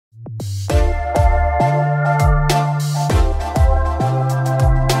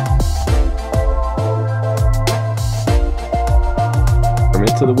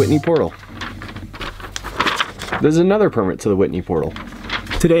to the Whitney portal. There's another permit to the Whitney portal.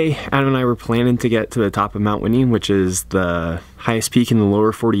 Today, Adam and I were planning to get to the top of Mount Whitney, which is the highest peak in the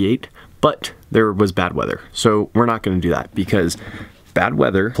lower 48, but there was bad weather. So we're not gonna do that because bad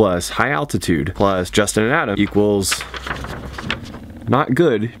weather plus high altitude plus Justin and Adam equals not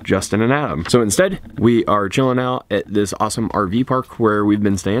good Justin and Adam. So instead, we are chilling out at this awesome RV park where we've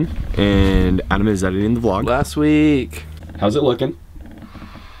been staying, and Adam is editing the vlog. Last week. How's it looking?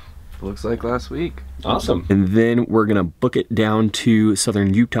 Looks like last week. Awesome. And then we're gonna book it down to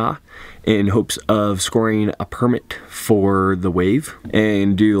southern Utah in hopes of scoring a permit for the wave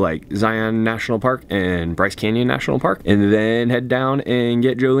and do like Zion National Park and Bryce Canyon National Park, and then head down and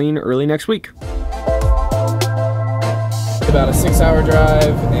get Jolene early next week. About a 6-hour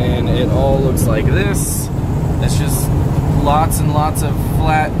drive, and it all looks like this. It's just lots and lots of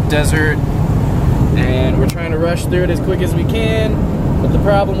flat desert, and we're trying to rush through it as quick as we can. But the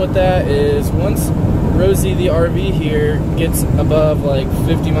problem with that is once Rosie, the RV here, gets above like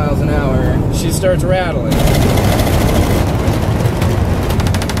 50 miles an hour, she starts rattling.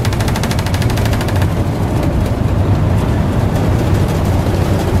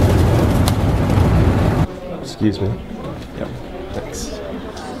 Excuse me. Yep, thanks.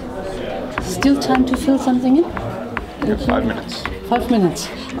 Still time to fill something in? Yeah, 5 minutes. 5 minutes,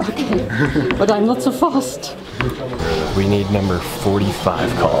 okay. But I'm not so fast. We need number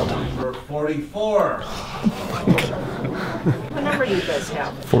 45 called. Number 44. What number do you guys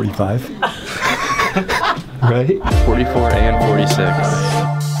have? 45? Right? 44 and 46.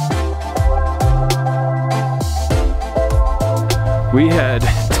 We had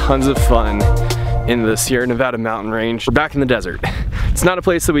tons of fun in the Sierra Nevada mountain range. We're back in the desert. It's not a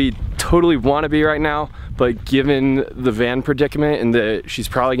place that we totally want to be right now, but given the van predicament and that she's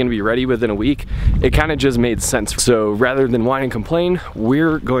probably going to be ready within a week, it kind of just made sense. So rather than whine and complain,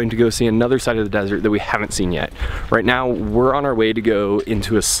 we're going to go see another side of the desert that we haven't seen yet. Right now, we're on our way to go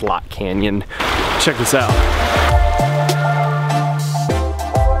into a slot canyon. Check this out.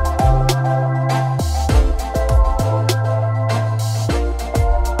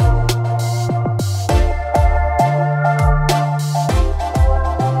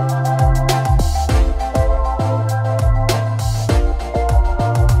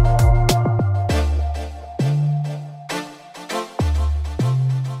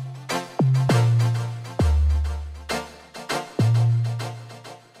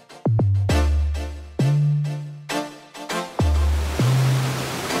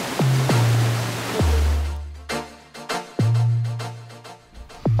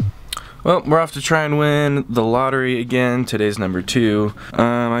 Well, we're off to try and win the lottery again. Today's number 2.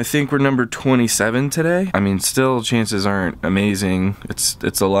 I think we're number 27 today. I mean, still chances aren't amazing.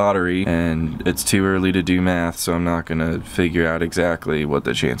 It's a lottery and it's too early to do math, so I'm not gonna figure out exactly what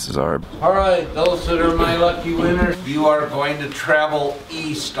the chances are. All right, those that are my lucky winners, you are going to travel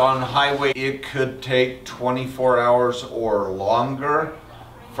east on highway. It could take 24 hours or longer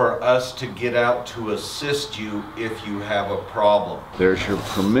for us to get out to assist you if you have a problem. There's your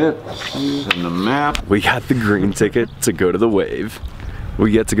permits and the map. We got the green ticket to go to the wave.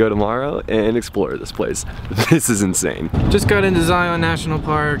 We get to go tomorrow and explore this place. This is insane. Just got into Zion National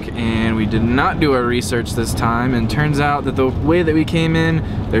Park and we did not do our research this time, and turns out that the way that we came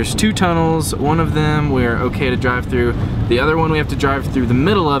in, there's 2 tunnels. One of them we're okay to drive through. The other one we have to drive through the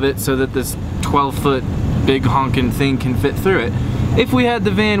middle of it so that this 12-foot big honking thing can fit through it. If we had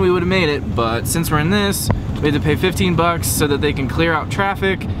the van, we would have made it, but since we're in this, we had to pay 15 bucks so that they can clear out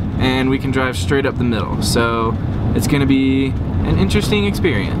traffic and we can drive straight up the middle. So it's gonna be an interesting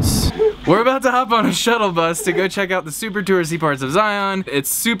experience. We're about to hop on a shuttle bus to go check out the super touristy parts of Zion. It's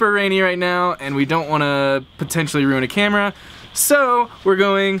super rainy right now and we don't want to potentially ruin a camera, so we're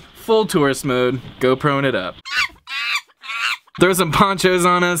going full tourist mode, GoProing it up. Throw some ponchos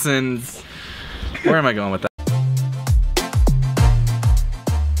on us and where am I going with that?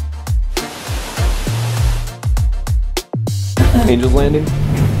 Angel's Landing?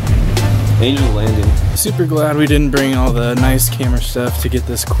 Angel's Landing. Super glad we didn't bring all the nice camera stuff to get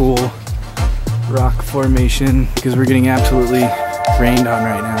this cool rock formation, because we're getting absolutely rained on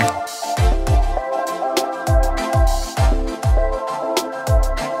right now.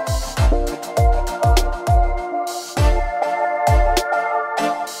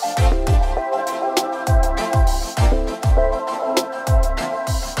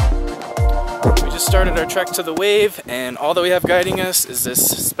 started our trek to the wave, and all that we have guiding us is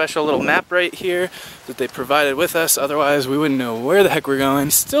this special little map right here that they provided with us. Otherwise, we wouldn't know where the heck we're going.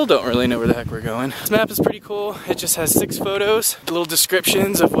 Still don't really know where the heck we're going. This map is pretty cool. It just has 6 photos, little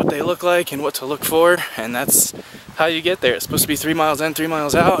descriptions of what they look like and what to look for, and that's how you get there. It's supposed to be 3 miles in, 3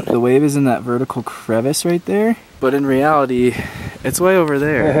 miles out. The wave is in that vertical crevice right there, but in reality, it's way over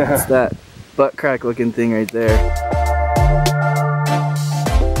there. It's that butt crack looking thing right there.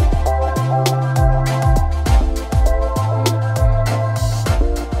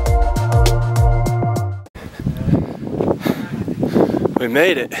 We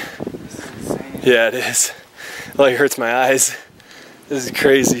made it. Yeah, it is. It like hurts my eyes. This is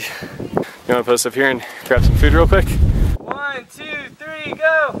crazy. You want to post up here and grab some food real quick? 1, 2, 3,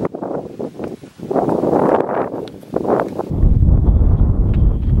 go!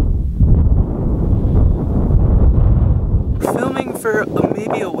 We're filming for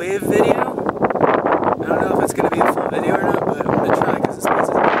maybe a wave video. I don't know if it's going to be a full video or not, but I'm going to try because this place is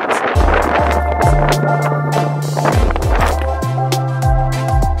awesome.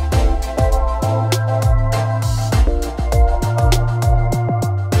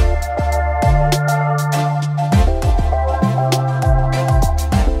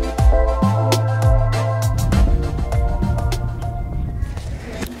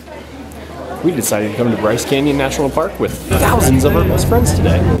 We decided to come to Bryce Canyon National Park with thousands of our best friends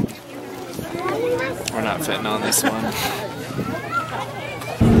today. We're not fitting on this one.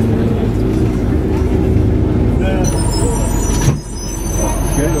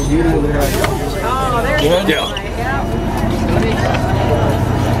 Oh, there's Yeah.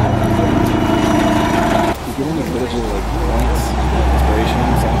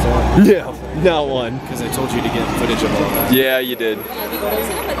 Yeah, not one. Because I told you to get footage of all that. Yeah, you did.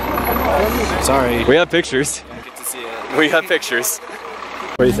 Sorry. We have pictures. Don't get to see it. We have pictures.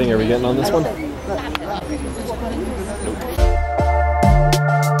 What do you think? Are we getting on this one?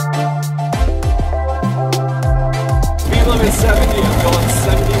 Speed limit 70, I'm going